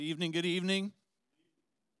Evening, good evening.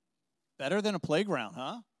 Better than a playground,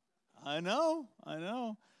 huh? I know.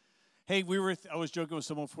 Hey, I was joking with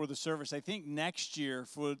someone before the service. I think next year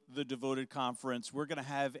for the Devoted Conference, we're going to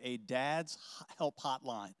have a Dad's Help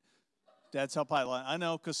Hotline. Dad's Help Hotline. I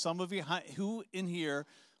know, because some of you, who in here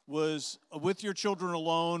was with your children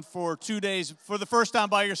alone for 2 days for the first time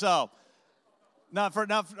by yourself? Not for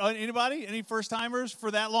anybody? Any first timers for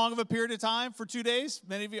that long of a period of time for 2 days?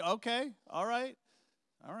 Many of you? Okay. All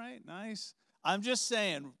right, nice. I'm just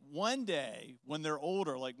saying, one day when they're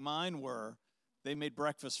older, like mine were, they made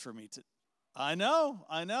breakfast for me. I know.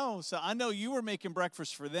 So I know you were making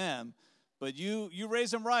breakfast for them, but you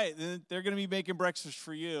raise them right, and they're going to be making breakfast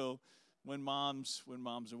for you when mom's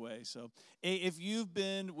away. So if you've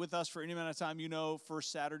been with us for any amount of time, you know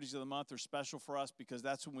first Saturdays of the month are special for us because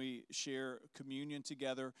that's when we share communion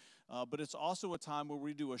together. But it's also a time where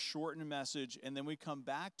we do a shortened message, and then we come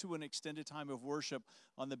back to an extended time of worship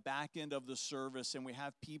on the back end of the service, and we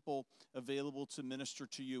have people available to minister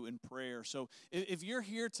to you in prayer. So if you're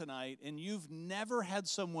here tonight and you've never had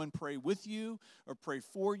someone pray with you or pray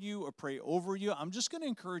for you or pray over you, I'm just going to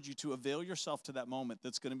encourage you to avail yourself to that moment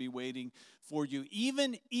that's going to be waiting for you.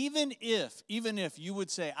 Even if you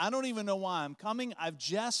would say, I don't even know why I'm coming, I've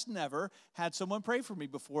just never had someone pray for me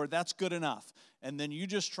before, that's good enough. And then you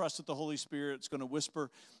just trust that the Holy Spirit's going to whisper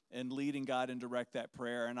and lead and guide and direct that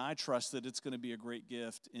prayer. And I trust that it's going to be a great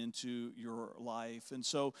gift into your life. And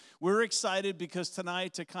so we're excited because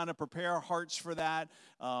tonight, to kind of prepare our hearts for that,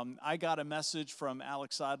 I got a message from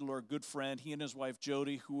Alex Seidler, a good friend. He and his wife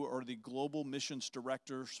Jody, who are the global missions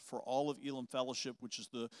directors for all of Elam Fellowship, which is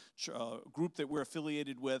the group that we're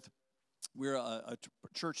affiliated with. We're a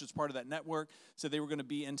church that's part of that network. Said they were going to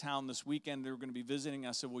be in town this weekend. They were going to be visiting.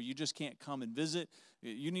 I said, well, you just can't come and visit.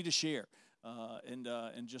 You need to share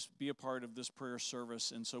and just be a part of this prayer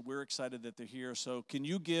service. And so we're excited that they're here. So can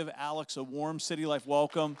you give Alex a warm City Life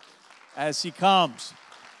welcome as he comes?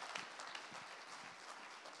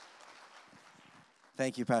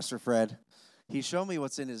 Thank you, Pastor Fred. He showed me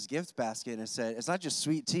what's in his gift basket and said, it's not just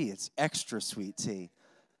sweet tea, it's extra sweet tea.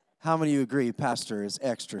 How many of you agree Pastor is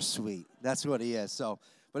extra sweet? That's what he is.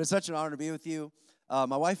 But it's such an honor to be with you.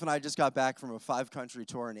 My wife and I just got back from a 5-country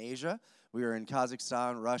tour in Asia. We were in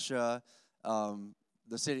Kazakhstan, Russia,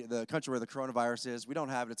 the country where the coronavirus is. We don't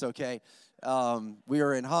have it. It's okay. We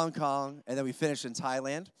were in Hong Kong, and then we finished in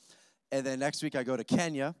Thailand. And then next week I go to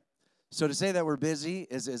Kenya. So to say that we're busy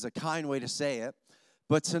is a kind way to say it.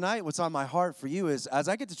 But tonight, what's on my heart for you is, as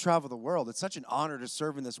I get to travel the world, it's such an honor to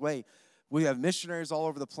serve in this way. We have missionaries all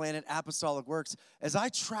over the planet, apostolic works. As I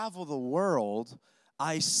travel the world,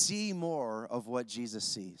 I see more of what Jesus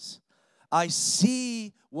sees. I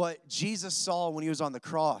see what Jesus saw when he was on the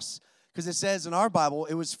cross. Because it says in our Bible,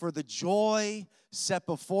 it was for the joy set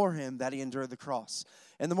before him that he endured the cross.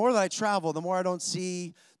 And the more that I travel, the more I don't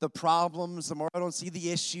see the problems, the more I don't see the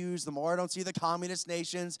issues, the more I don't see the communist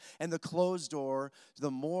nations and the closed door, the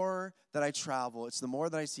more that I travel, it's the more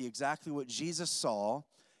that I see exactly what Jesus saw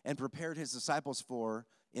and prepared his disciples for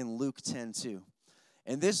in Luke 10:2.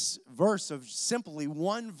 And this verse of simply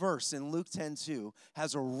one verse in Luke 10:2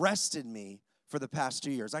 has arrested me for the past 2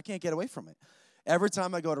 years. I can't get away from it. Every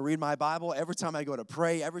time I go to read my Bible, every time I go to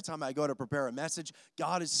pray, every time I go to prepare a message,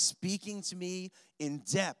 God is speaking to me in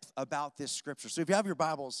depth about this scripture. So if you have your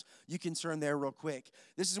Bibles, you can turn there real quick.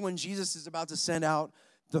 This is when Jesus is about to send out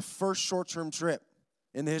the first short-term trip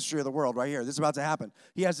in the history of the world right here. This is about to happen.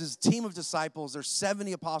 He has his team of disciples. There's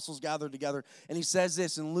 70 apostles gathered together. And he says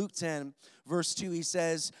this in Luke 10, verse 2. He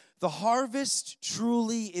says, the harvest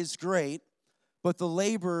truly is great, but the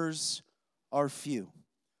laborers are few.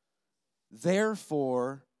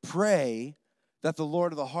 Therefore, pray that the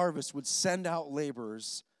Lord of the harvest would send out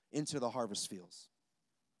laborers into the harvest fields.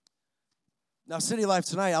 Now, City Life,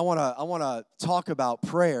 tonight, I want to talk about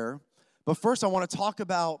prayer. But first, I want to talk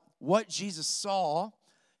about what Jesus saw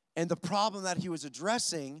and the problem that he was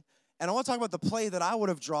addressing. And I want to talk about the play that I would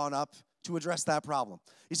have drawn up to address that problem.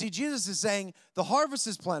 You see, Jesus is saying the harvest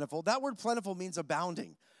is plentiful. That word plentiful means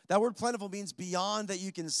abounding. That word plentiful means beyond that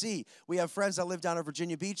you can see. We have friends that live down at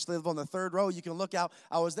Virginia Beach. They live on the 3rd row. You can look out.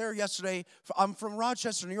 I was there yesterday. I'm from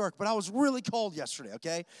Rochester, New York, but I was really cold yesterday,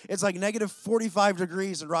 okay? It's like negative 45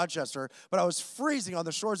 degrees in Rochester, but I was freezing on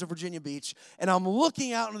the shores of Virginia Beach, and I'm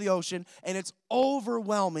looking out into the ocean, and it's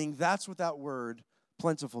overwhelming. That's what that word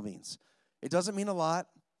plentiful means. It doesn't mean a lot.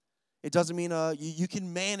 It doesn't mean you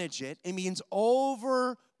can manage it. It means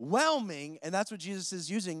overwhelming, and that's what Jesus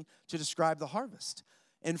is using to describe the harvest.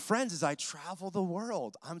 And friends, as I travel the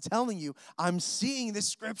world, I'm telling you, I'm seeing this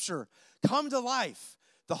scripture come to life.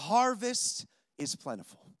 The harvest is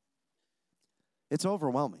plentiful. It's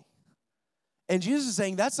overwhelming. And Jesus is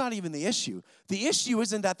saying that's not even the issue. The issue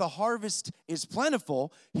isn't that the harvest is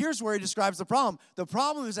plentiful. Here's where he describes the problem. The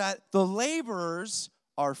problem is that the laborers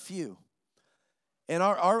are few. And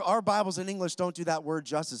our Bibles in English don't do that word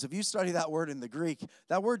justice. If you study that word in the Greek,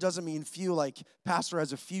 that word doesn't mean few like pastor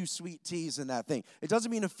has a few sweet teas in that thing. It doesn't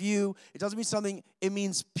mean a few. It doesn't mean something. It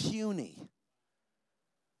means puny.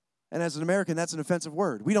 And as an American, that's an offensive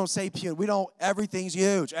word. We don't say puny. We don't, everything's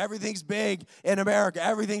huge. Everything's big in America.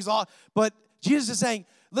 Everything's all. But Jesus is saying,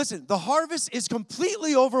 listen, the harvest is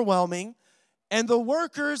completely overwhelming, and the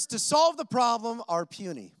workers to solve the problem are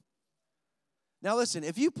puny. Now listen,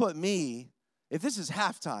 if you put me, if this is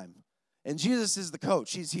halftime, and Jesus is the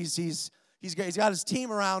coach, he's got his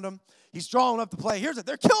team around him, he's drawing up the play. Here's it,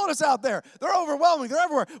 they're killing us out there. They're overwhelming, they're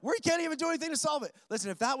everywhere. We can't even do anything to solve it.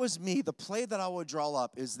 Listen, if that was me, the play that I would draw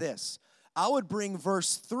up is this. I would bring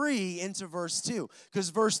verse 3 into verse 2,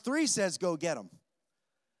 because verse 3 says, go get them.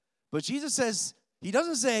 But Jesus says, he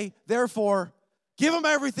doesn't say, therefore, give them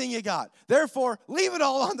everything you got. Therefore, leave it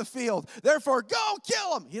all on the field. Therefore, go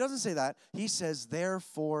kill them. He doesn't say that. He says,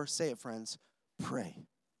 therefore, say it, friends, pray.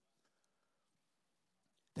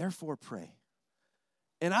 Therefore, pray.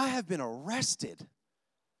 And I have been arrested.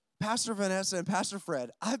 Pastor Vanessa and Pastor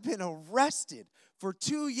Fred, I've been arrested for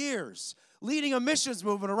 2 years leading a missions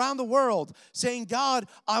movement around the world saying, God,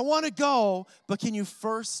 I want to go, but can you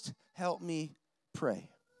first help me pray?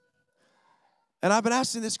 And I've been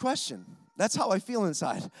asking this question. That's how I feel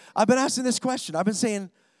inside. I've been asking this question. I've been saying,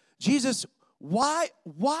 Jesus, why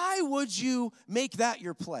would you make that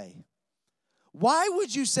your play? Why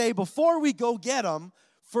would you say, before we go get them,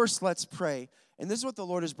 first let's pray? And this is what the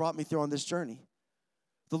Lord has brought me through on this journey.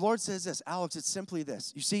 The Lord says this, Alex, it's simply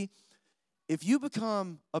this. You see, if you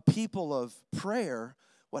become a people of prayer,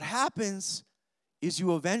 what happens is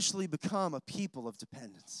you eventually become a people of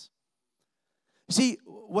dependence. See,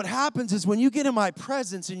 what happens is when you get in my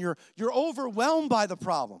presence and you're overwhelmed by the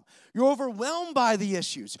problem, you're overwhelmed by the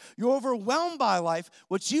issues, you're overwhelmed by life,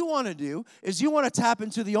 what you want to do is you want to tap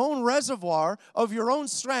into the own reservoir of your own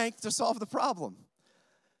strength to solve the problem.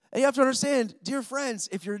 And you have to understand, dear friends,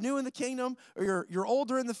 if you're new in the kingdom or you're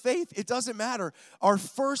older in the faith, it doesn't matter. Our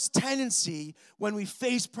first tendency when we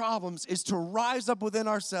face problems is to rise up within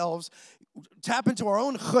ourselves, tap into our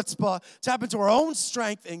own chutzpah, tap into our own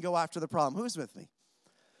strength, and go after the problem. Who's with me?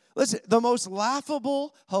 Listen, the most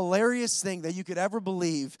laughable, hilarious thing that you could ever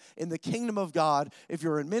believe in the kingdom of God, if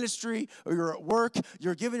you're in ministry or you're at work,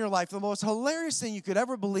 you're giving your life, the most hilarious thing you could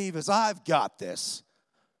ever believe is, I've got this.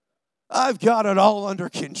 I've got it all under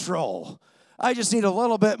control. I just need a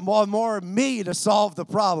little bit more me to solve the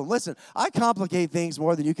problem. Listen, I complicate things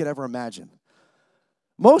more than you could ever imagine.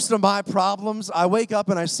 Most of my problems, I wake up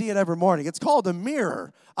and I see it every morning. It's called a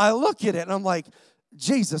mirror. I look at it and I'm like,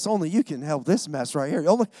 Jesus, only you can help this mess right here.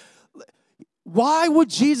 Why would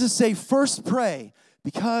Jesus say first pray?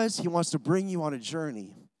 Because he wants to bring you on a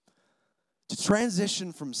journey to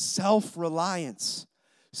transition from self-reliance,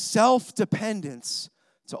 self-dependence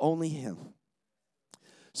to only him.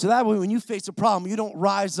 So that way when you face a problem, you don't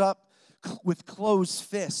rise up with closed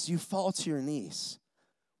fists. You fall to your knees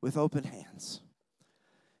with open hands.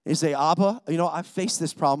 And you say, Abba, I've faced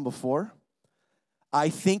this problem before. I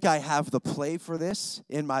think I have the play for this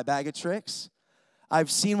in my bag of tricks. I've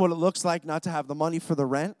seen what it looks like not to have the money for the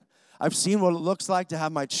rent. I've seen what it looks like to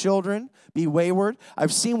have my children be wayward.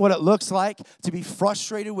 I've seen what it looks like to be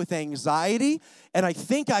frustrated with anxiety. And I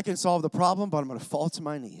think I can solve the problem, but I'm going to fall to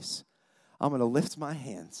my knees. I'm going to lift my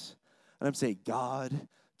hands. And I'm saying, God,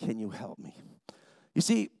 can you help me? You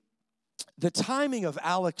see, the timing of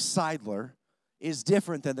Alex Seidler is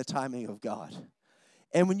different than the timing of God.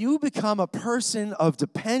 And when you become a person of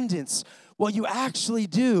dependence, what you actually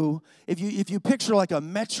do, if you picture like a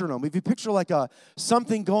metronome, if you picture like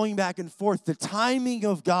something going back and forth, the timing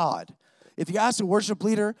of God, if you ask a worship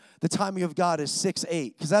leader, the timing of God is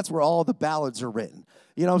 6/8, because that's where all the ballads are written.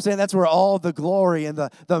 You know what I'm saying? That's where all the glory and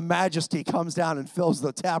the majesty comes down and fills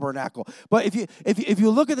the tabernacle. But if you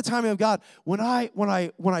look at the timing of God, when I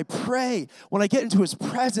pray, when I get into his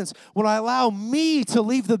presence, when I allow me to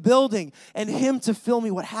leave the building and him to fill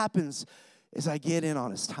me, what happens is I get in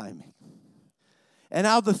on his timing. And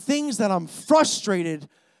now the things that I'm frustrated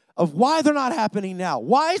of why they're not happening now.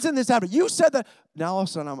 Why isn't this happening? You said that. Now all of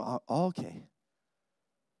a sudden I'm okay.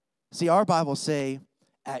 See, our Bible say,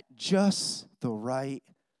 at just the right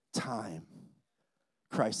time,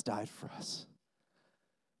 Christ died for us.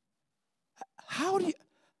 How do you,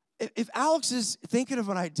 if Alex is thinking of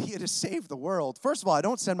an idea to save the world, first of all, I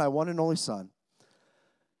don't send my one and only son.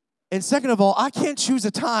 And second of all, I can't choose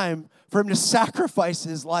a time for him to sacrifice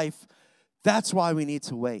his life. That's why we need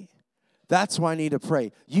to wait. That's why I need to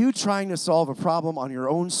pray. You trying to solve a problem on your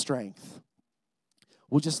own strength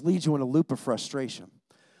will just lead you in a loop of frustration.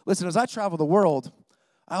 Listen, as I travel the world,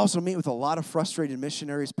 I also meet with a lot of frustrated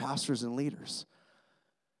missionaries, pastors, and leaders.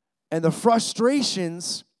 And the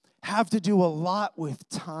frustrations have to do a lot with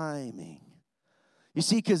timing. You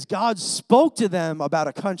see, because God spoke to them about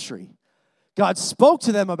a country. God spoke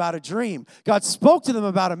to them about a dream. God spoke to them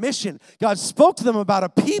about a mission. God spoke to them about a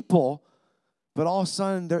people. But all of a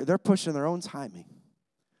sudden, they're pushing their own timing.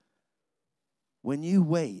 When you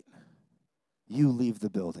wait, you leave the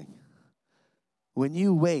building. When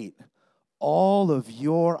you wait, all of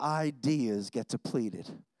your ideas get depleted.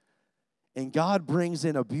 And God brings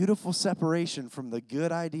in a beautiful separation from the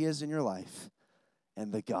good ideas in your life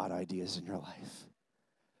and the God ideas in your life.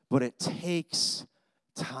 But it takes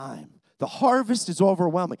time. The harvest is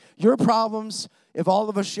overwhelming. Your problems, if all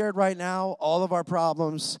of us shared right now, all of our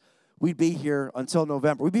problems, we'd be here until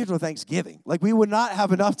November. We'd be here until Thanksgiving. Like, we would not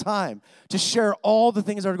have enough time to share all the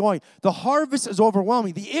things that are going. The harvest is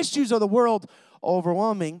overwhelming. The issues of the world are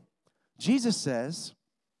overwhelming. Jesus says,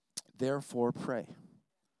 therefore pray.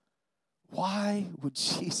 Why would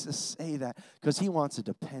Jesus say that? Because he wants a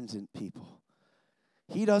dependent people.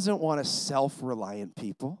 He doesn't want a self-reliant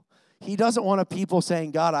people. He doesn't want a people saying,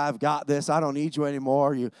 God, I've got this. I don't need you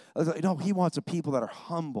anymore. No, he wants a people that are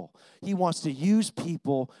humble. He wants to use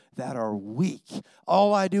people that are weak.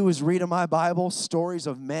 All I do is read in my Bible stories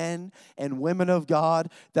of men and women of God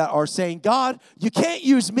that are saying, God, you can't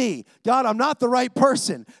use me. God, I'm not the right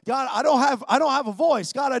person. God, I don't have a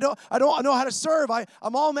voice. God, I don't know how to serve.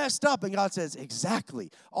 I'm all messed up. And God says, exactly.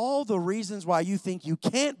 All the reasons why you think you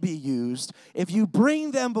can't be used, if you bring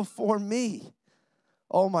them before me,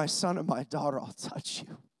 oh, my son and my daughter, I'll touch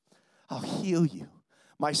you. I'll heal you.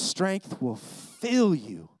 My strength will fill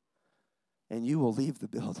you, and you will leave the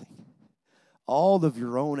building. All of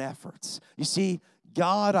your own efforts. You see,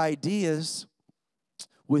 God ideas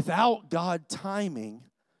without God timing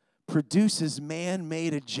produces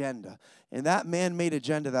man-made agenda. And that man-made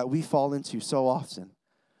agenda that we fall into so often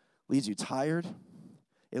leaves you tired.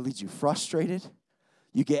 It leaves you frustrated.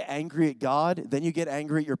 You get angry at God, then you get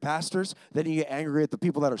angry at your pastors, then you get angry at the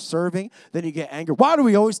people that are serving, then you get angry. Why do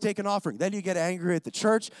we always take an offering? Then you get angry at the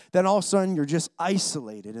church, then all of a sudden you're just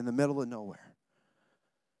isolated in the middle of nowhere.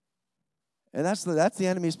 And that's the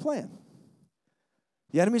enemy's plan.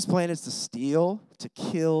 The enemy's plan is to steal, to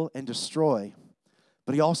kill, and destroy,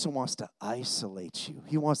 but he also wants to isolate you.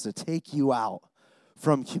 He wants to take you out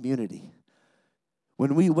from community.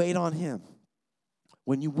 When we wait on him,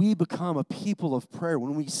 when we become a people of prayer,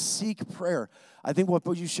 when we seek prayer, I think what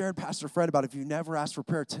you shared, Pastor Fred, about if you never asked for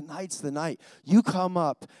prayer, tonight's the night. You come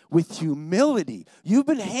up with humility. You've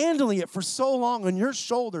been handling it for so long on your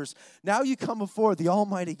shoulders. Now you come before the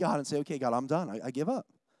Almighty God and say, okay, God, I'm done. I give up.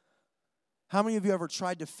 How many of you ever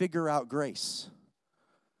tried to figure out grace?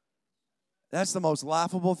 That's the most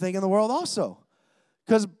laughable thing in the world also.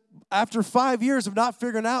 Because after 5 years of not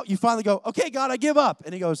figuring out, you finally go, okay, God, I give up.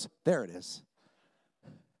 And he goes, there it is.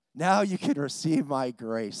 Now you can receive my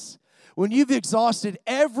grace. When you've exhausted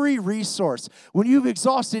every resource, when you've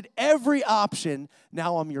exhausted every option,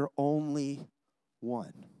 now I'm your only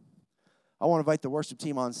one. I want to invite the worship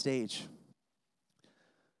team on stage.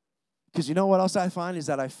 Because you know what else I find is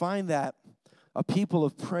that I find that a people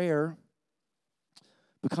of prayer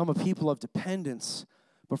become a people of dependence.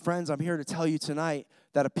 But friends, I'm here to tell you tonight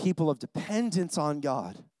that a people of dependence on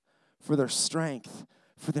God for their strength,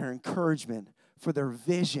 for their encouragement, for their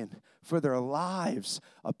vision, for their lives,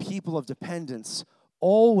 a people of dependence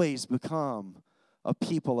always become a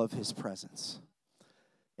people of his presence.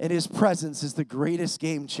 And his presence is the greatest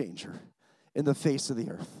game changer in the face of the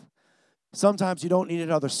earth. Sometimes you don't need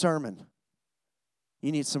another sermon.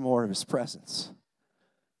 You need some more of his presence.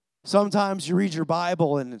 Sometimes you read your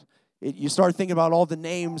Bible and you start thinking about all the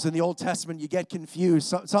names in the Old Testament, you get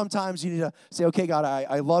confused. Sometimes you need to say, okay, God,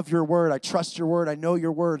 I love your word. I trust your word. I know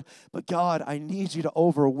your word. But God, I need you to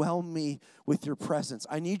overwhelm me with your presence.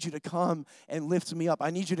 I need you to come and lift me up. I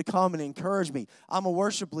need you to come and encourage me. I'm a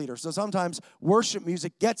worship leader, so sometimes worship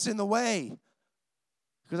music gets in the way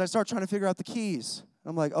because I start trying to figure out the keys.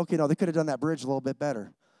 I'm like, okay, no, they could have done that bridge a little bit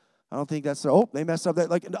better. I don't think that's, they messed up.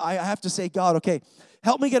 Like, I have to say, God, okay,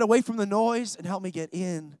 help me get away from the noise and help me get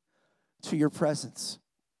in to your presence.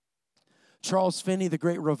 Charles Finney, the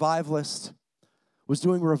great revivalist, was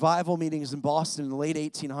doing revival meetings in Boston in the late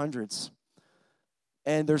 1800s.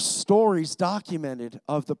 And there's stories documented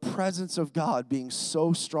of the presence of God being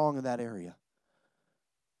so strong in that area.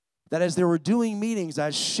 That as they were doing meetings,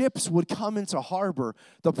 as ships would come into harbor,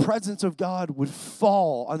 the presence of God would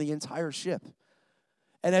fall on the entire ship.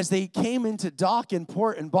 And as they came into dock in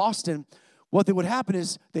port in Boston, what would happen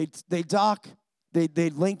is they'd dock,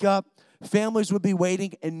 they'd link up, families would be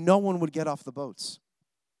waiting, and no one would get off the boats.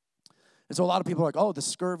 And so a lot of people are like, oh, the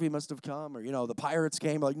scurvy must have come, or, the pirates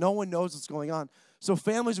came. Like, no one knows what's going on. So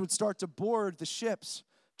families would start to board the ships,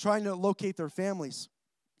 trying to locate their families.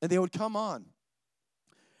 And they would come on.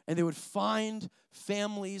 And they would find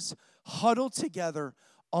families huddled together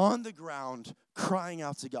on the ground, crying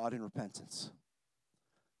out to God in repentance.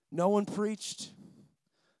 No one preached.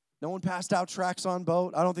 No one passed out tracts on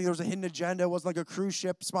boat. I don't think there was a hidden agenda. It wasn't like a cruise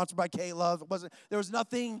ship sponsored by K-Love. There was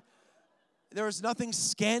nothing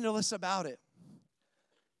scandalous about it.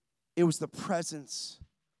 It was the presence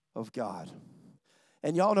of God.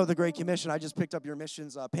 And y'all know the Great Commission. I just picked up your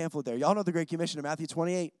missions pamphlet there. Y'all know the Great Commission in Matthew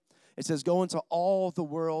 28. It says, go into all the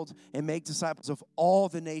world and make disciples of all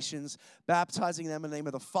the nations, baptizing them in the name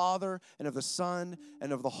of the Father and of the Son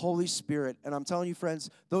and of the Holy Spirit. And I'm telling you, friends,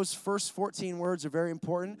 those first 14 words are very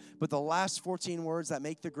important, but the last 14 words that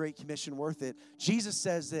make the Great Commission worth it, Jesus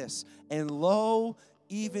says this, and lo,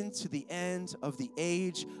 even to the end of the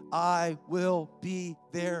age, I will be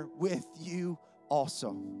there with you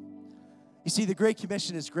also. You see, the Great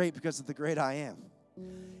Commission is great because of the great I am.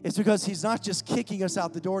 It's because he's not just kicking us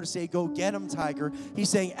out the door to say, go get him, tiger. He's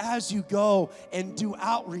saying, as you go and do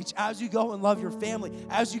outreach, as you go and love your family,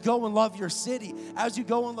 as you go and love your city, as you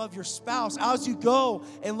go and love your spouse, as you go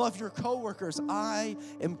and love your coworkers, I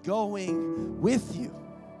am going with you.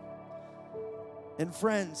 And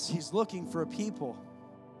friends, he's looking for a people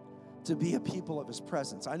to be a people of his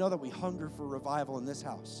presence. I know that we hunger for revival in this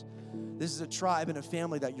house. This is a tribe and a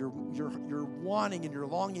family that you're wanting and you're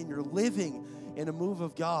longing, you're living in a move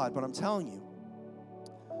of God. But I'm telling you,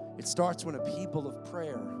 it starts when a people of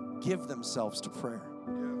prayer give themselves to prayer.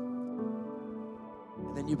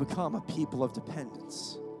 And then you become a people of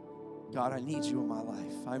dependence. God, I need you in my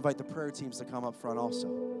life. I invite the prayer teams to come up front also.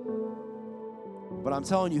 But I'm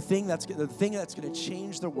telling you, the thing that's going to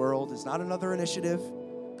change the world is not another initiative.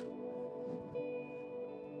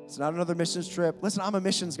 It's not another missions trip. Listen, I'm a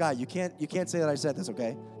missions guy. You can't say that I said this,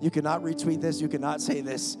 okay? You cannot retweet this. You cannot say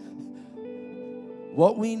this.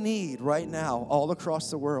 What we need right now all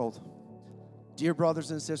across the world, dear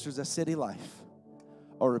brothers and sisters at City Life,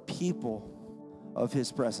 are a people of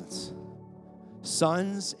his presence.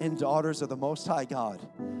 Sons and daughters of the Most High God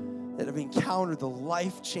that have encountered the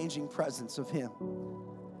life-changing presence of him,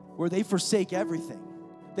 where they forsake everything.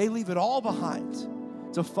 They leave it all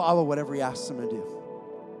behind to follow whatever he asks them to do.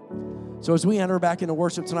 So as we enter back into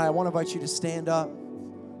worship tonight, I want to invite you to stand up.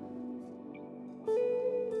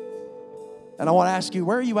 And I want to ask you,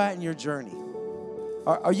 where are you at in your journey?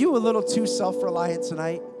 Are you a little too self-reliant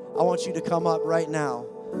tonight? I want you to come up right now.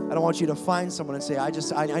 And I want you to find someone and say, I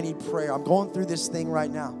need prayer. I'm going through this thing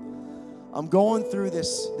right now. I'm going through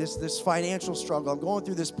this financial struggle. I'm going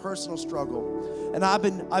through this personal struggle. And I've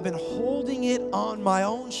been holding it on my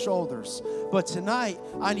own shoulders. But tonight,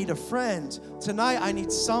 I need a friend. Tonight, I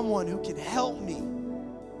need someone who can help me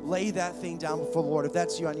lay that thing down before the Lord. If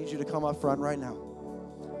that's you, I need you to come up front right now.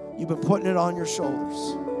 You've been putting it on your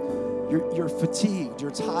shoulders. You're fatigued.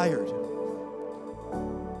 You're tired.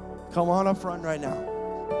 Come on up front right now.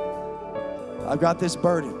 I've got this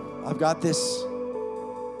burden. I've got this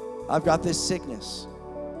sickness.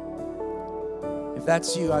 If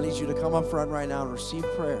that's you, I need you to come up front right now and receive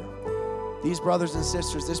prayer. These brothers and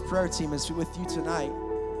sisters, this prayer team is with you tonight.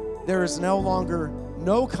 There is no longer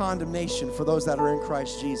no condemnation for those that are in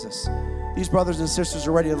Christ Jesus. These brothers and sisters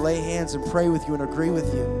are ready to lay hands and pray with you and agree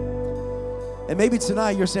with you. And maybe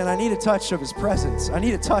tonight you're saying, I need a touch of his presence. I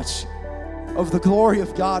need a touch of the glory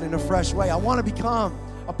of God in a fresh way. I want to become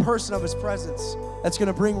a person of his presence that's going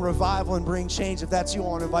to bring revival and bring change. If that's you, I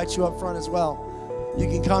want to invite you up front as well. You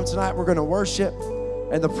can come tonight. We're going to worship,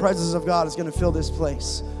 and the presence of God is going to fill this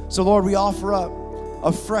place. So, Lord, we offer up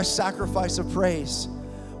a fresh sacrifice of praise.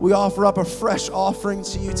 We offer up a fresh offering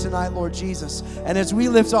to you tonight, Lord Jesus. And as we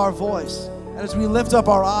lift our voice, and as we lift up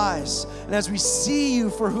our eyes, and as we see you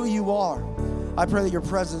for who you are, I pray that your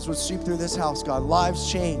presence would sweep through this house, God. Lives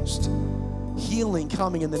changed, healing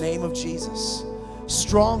coming in the name of Jesus.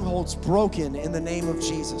 Strongholds broken in the name of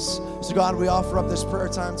Jesus. So God, we offer up this prayer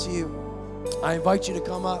time to you. I invite you to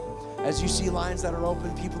come up as you see lines that are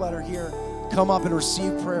open, people that are here. Come up and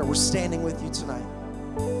receive prayer. We're standing with you tonight.